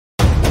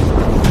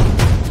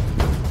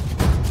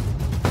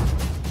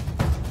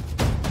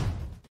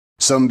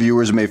Some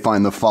viewers may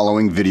find the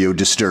following video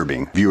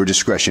disturbing. Viewer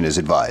discretion is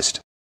advised.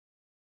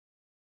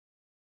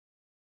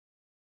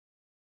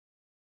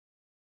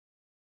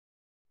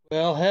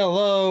 Well,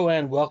 hello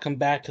and welcome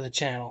back to the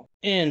channel.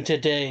 In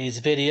today's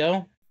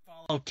video,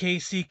 follow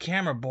KC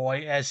Camera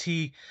Boy as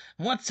he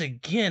once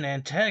again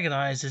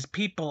antagonizes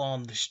people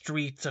on the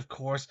streets, of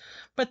course,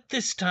 but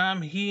this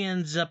time he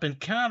ends up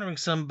encountering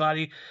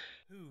somebody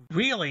who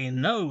really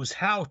knows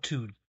how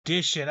to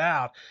dish it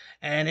out,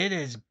 and it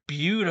is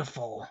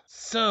beautiful.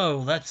 So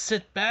let's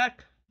sit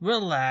back,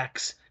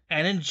 relax,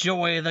 and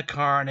enjoy the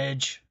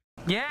carnage.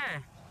 Yeah.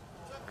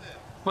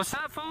 What's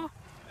up, fool?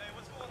 Hey,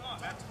 what's going on?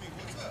 That's me.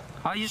 What's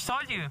up? I just saw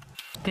you.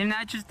 Didn't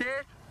I just did?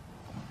 Hey,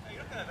 you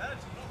don't have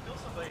attitude. You don't kill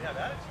somebody to have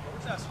attitude. We're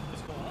just asking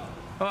what's going on.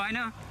 Oh, I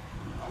know.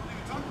 I wasn't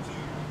even talking to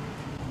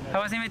you. I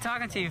wasn't even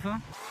talking to you,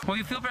 fool. Well,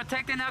 you feel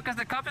protected now because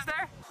the cop is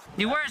there?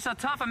 You were so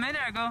tough a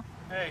minute ago.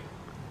 Hey,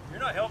 you're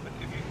not helping.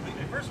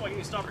 First of all, you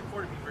need to stop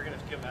recording people. You're going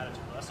to give them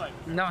attitude. That's not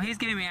even fair. No, he's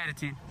giving me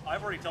attitude.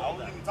 I've already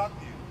told him that. I wasn't even talking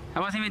to you. I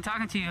wasn't even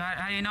talking to you.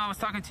 How do you know I was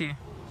talking to you?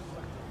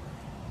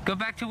 Go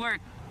back to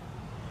work.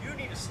 You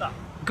need to stop.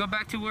 Go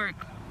back to work.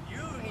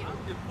 You need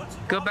to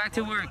Go back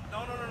to work.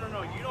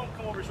 No. You don't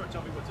come over here and start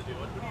telling me what to do.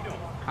 What are you doing?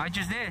 I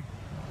just did.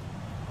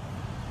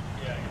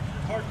 Yeah,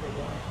 you're hardcore,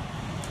 bro.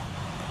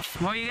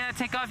 Well, you gonna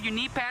take off your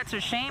knee pads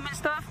or shame and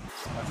stuff?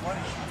 That's why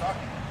you should be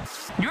talking.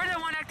 You're the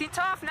one acting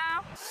tough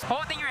now.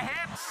 Holding your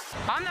hips.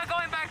 I'm not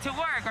going back to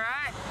work,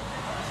 alright?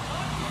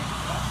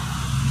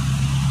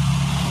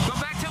 Go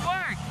back to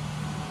work.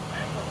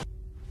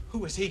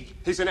 Who is he?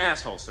 He's an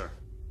asshole, sir.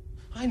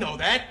 I know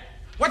that.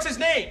 What's his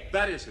name?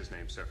 That is his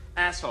name, sir.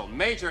 Asshole.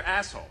 Major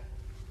asshole.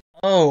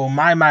 Oh,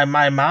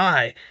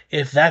 my.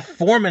 If that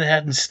foreman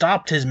hadn't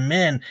stopped his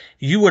men,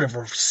 you would have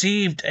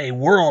received a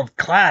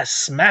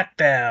world-class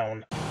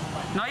smackdown.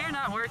 No, you're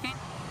not working.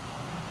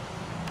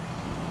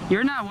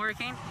 You're not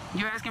working.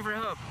 You're asking for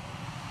help.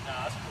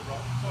 Nah, that's cool,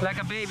 bro. Like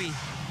a baby. It's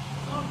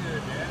all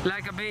good, man.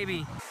 Like a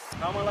baby.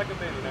 How am I like a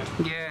baby, man?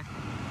 Yeah.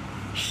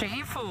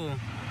 Shameful.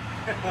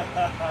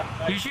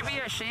 You should be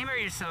ashamed of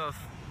yourself.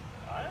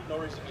 I have no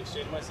reason to be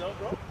ashamed of myself,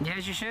 bro.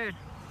 Yes, you should.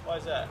 Why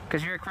is that?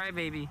 Because you're a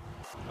crybaby.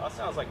 That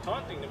sounds like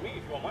taunting to me,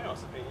 if you want my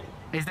honest opinion.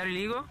 Is that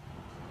illegal?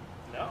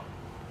 No.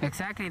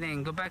 Exactly,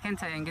 then. Go back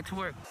inside and get to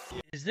work.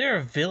 Is there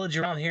a village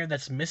around here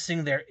that's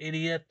missing their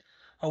idiot?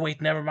 Oh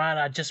wait, never mind,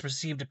 I just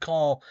received a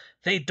call.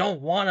 They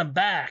don't want him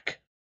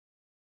back.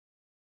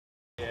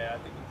 Yeah, I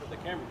think you put the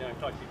camera down and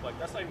talk to people like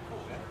that's not even cool,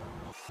 man.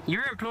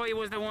 Your employee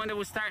was the one that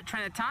would start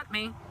trying to taunt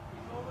me.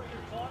 Over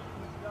here taunting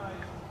these guys,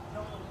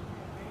 telling them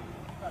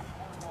you got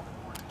horrible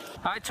recording.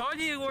 I told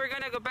you we were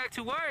going to go back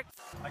to work.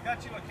 I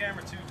got you on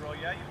camera too, bro.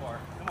 Yeah, you are.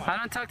 Come on. I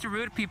don't talk to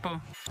rude people.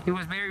 He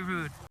was very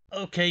rude.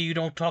 Okay, you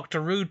don't talk to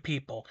rude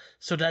people.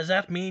 So does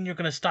that mean you're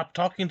gonna stop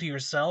talking to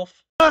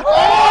yourself? You're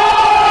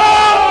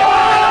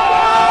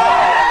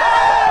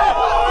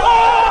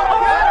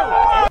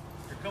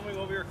coming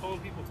over here calling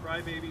people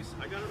crybabies.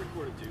 I got it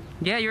recorded too.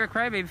 Yeah, you're a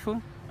crybaby, fool.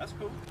 That's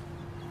cool.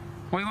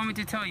 What do you want me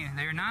to tell you?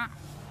 That you're not?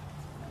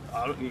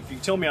 If you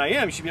tell me I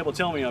am, you should be able to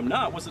tell me I'm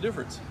not. What's the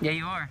difference? Yeah,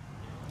 you are.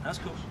 That's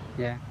cool.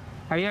 Yeah.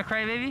 Are you a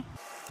crybaby?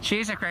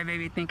 She is a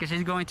crybaby, I think, because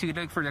she's going to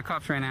look for the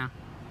cops right now.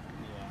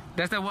 Yeah.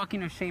 That's the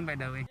walking of shame, by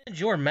the way. And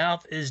your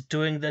mouth is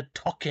doing the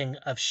talking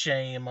of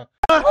shame.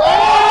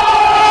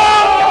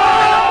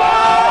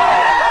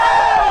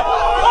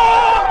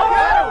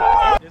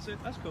 Is it?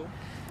 That's cool.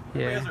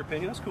 Yeah. Everybody has their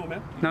opinion. That's cool,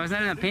 man. No, it's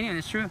not an opinion.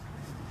 It's true.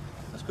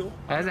 That's cool.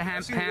 That's a I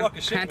see you walk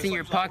a shame, hands in but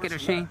your something's not pocket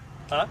worse of than shame.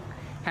 that. Huh?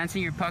 Hands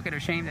in your pocket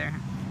of shame there.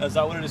 Is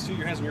that what it is too?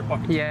 Your hands in your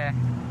pocket? Yeah.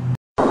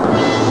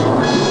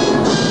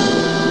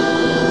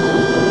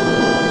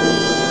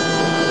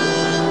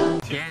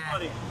 Yeah.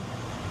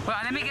 Well,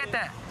 let me get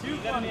that. You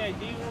got any ID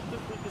real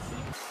quick we can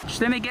see?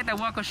 Just let me get that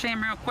walk of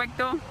shame real quick,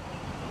 though.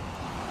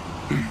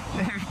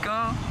 There we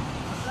go.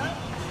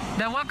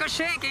 The walk of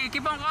shame. Can you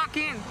keep on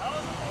walking? How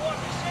is it the walk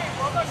of shame,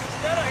 bro? I'm not gonna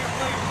stand out here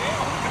playing your game.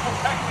 I'm gonna go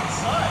back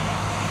inside.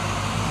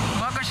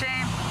 Walk of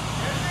shame.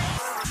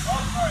 Oh,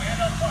 sorry.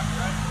 Hand out the pocket,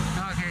 right?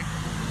 Okay.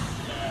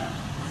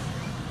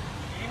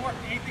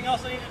 Anything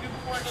else I need to do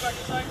before I go back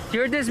inside?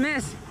 You're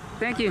dismissed.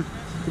 Thank you.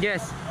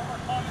 Yes. No more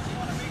comments you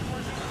want to make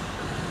towards me?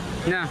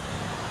 No. As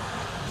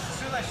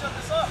soon as I shut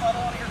this off, I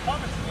don't want to hear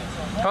comments again.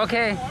 So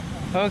Okay.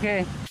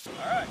 Okay.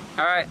 Alright.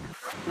 All right.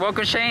 Walk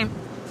of shame. Do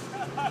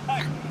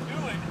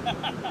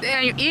it.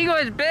 Damn, your ego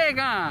is big,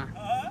 huh?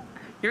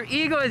 Your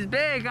ego is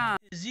big, huh?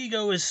 His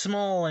ego is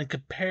small in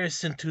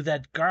comparison to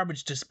that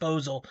garbage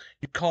disposal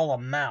you call a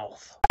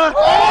mouth. No,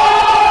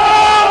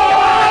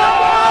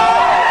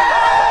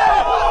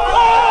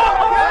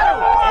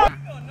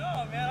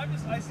 man.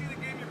 I see the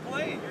game you're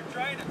playing. You're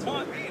trying to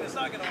taunt me and it's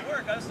not going to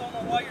work. I just don't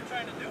know why you're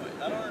trying to do it.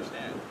 I don't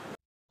understand.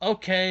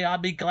 Okay, I'll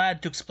be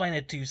glad to explain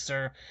it to you,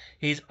 sir.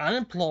 He's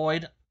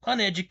unemployed,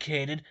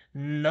 uneducated,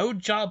 no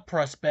job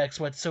prospects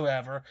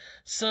whatsoever,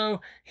 so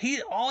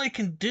all he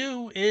can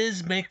do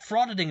is make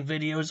frauditing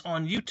videos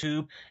on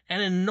YouTube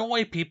and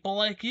annoy people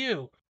like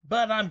you.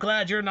 But I'm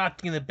glad you're not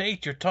taking the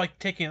bait, you're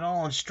taking it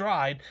all in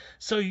stride,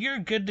 so you're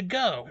good to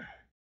go.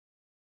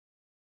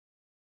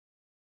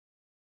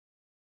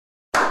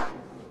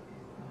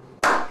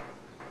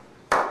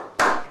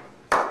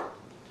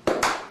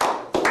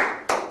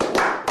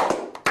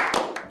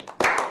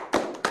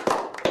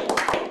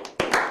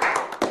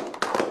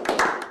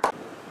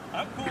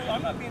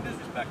 not being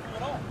disrespectful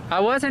at all. I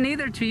wasn't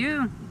either to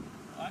you.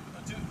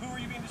 Who are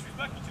you being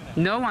disrespectful to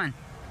now? No one.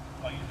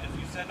 Well, if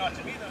you said not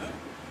to me, then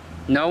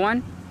who? No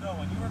one? No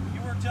one.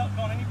 You were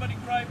calling anybody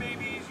crybabies.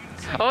 You didn't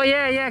say. Oh,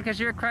 yeah, because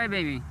you're a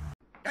crybaby.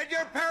 Did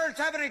your parents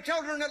have any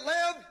children that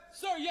lived?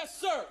 Sir, yes,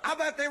 sir. I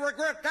bet they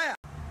regret that.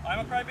 I'm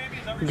a crybaby?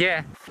 Is that what you're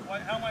Yeah. saying? Why,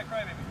 how am I a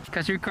crybaby?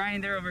 Because you're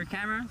crying there over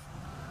camera?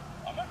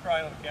 I'm not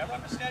crying on the camera.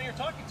 I'm just standing here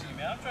talking to you,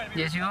 man. I'm trying to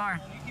be Yes, you are.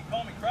 responsible, and you keep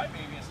calling me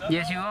crybaby and stuff.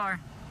 Yes, you are.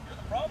 You're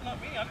the problem,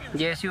 not me. I'm being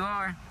Yes, you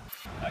are.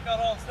 I got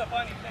all the stuff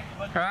I need. Thank you,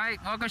 bud. All right,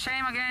 walk of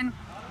shame again.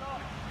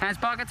 Hands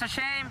pockets of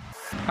shame.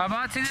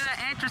 About to do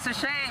the entrance of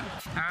shame.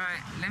 All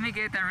right, let me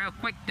get that real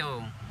quick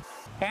though.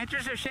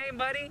 Entrance of shame,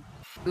 buddy.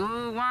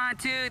 Ooh, 1,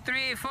 2,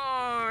 3,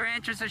 4.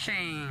 Entrance of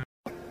shame.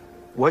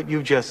 What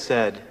you just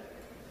said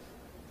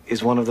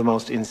is one of the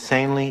most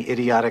insanely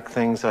idiotic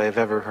things I have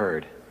ever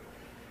heard.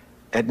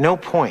 At no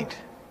point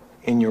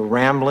in your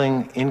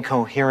rambling,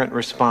 incoherent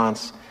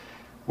response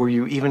were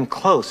you even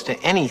close to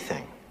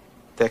anything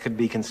that could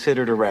be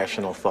considered a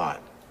rational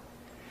thought.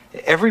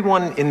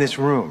 Everyone in this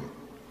room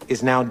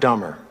is now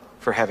dumber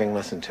for having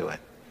listened to it.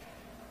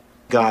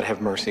 God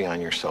have mercy on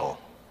your soul.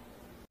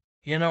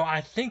 You know, I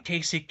think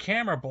Casey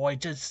Camera Boy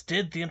just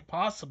did the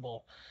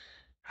impossible.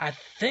 I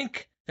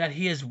think that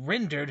he has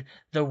rendered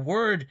the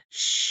word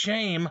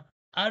shame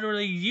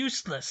utterly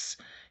useless.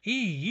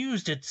 He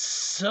used it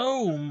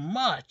so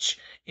much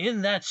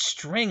in that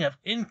string of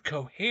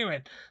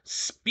incoherent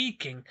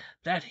speaking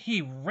that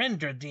he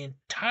rendered the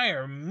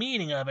entire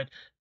meaning of it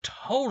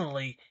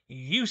totally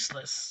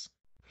useless.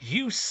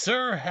 You,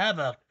 sir, have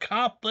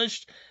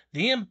accomplished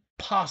the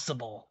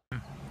impossible.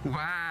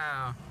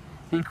 Wow,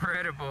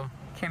 incredible.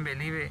 Can't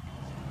believe it.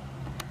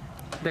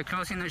 They're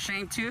closing the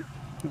shame too?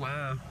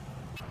 Wow.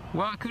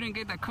 Well, I couldn't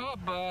get the cup,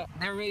 but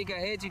they already got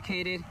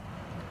educated.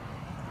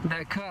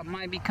 That cup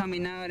might be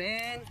coming out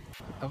and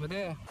over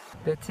there.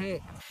 That's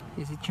it.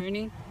 Is he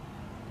turning?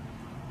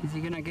 Is he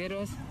gonna get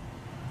us?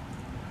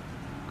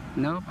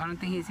 Nope, I don't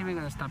think he's even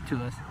gonna stop to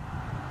us.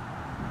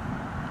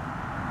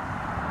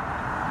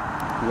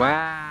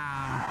 Wow.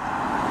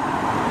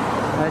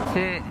 That's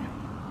it.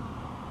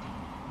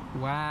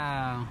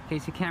 Wow.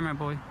 Casey Camera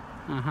Boy.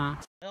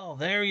 Well,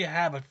 there you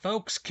have it,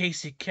 folks.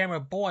 Casey Camera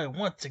Boy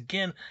once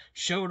again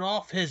showed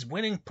off his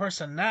winning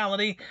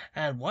personality,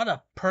 and what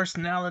a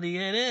personality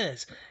it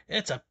is.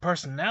 It's a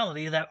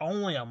personality that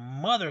only a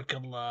mother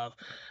could love.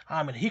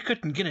 I mean, he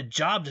couldn't get a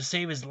job to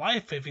save his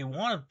life if he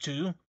wanted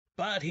to,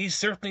 but he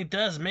certainly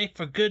does make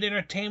for good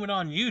entertainment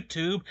on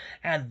YouTube,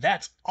 and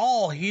that's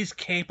all he's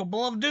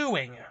capable of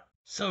doing.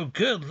 So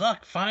good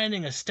luck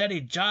finding a steady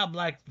job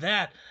like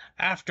that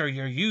after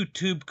your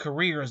YouTube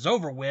career is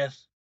over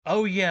with.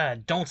 Oh yeah,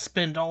 don't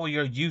spend all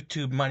your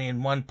YouTube money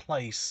in one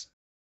place.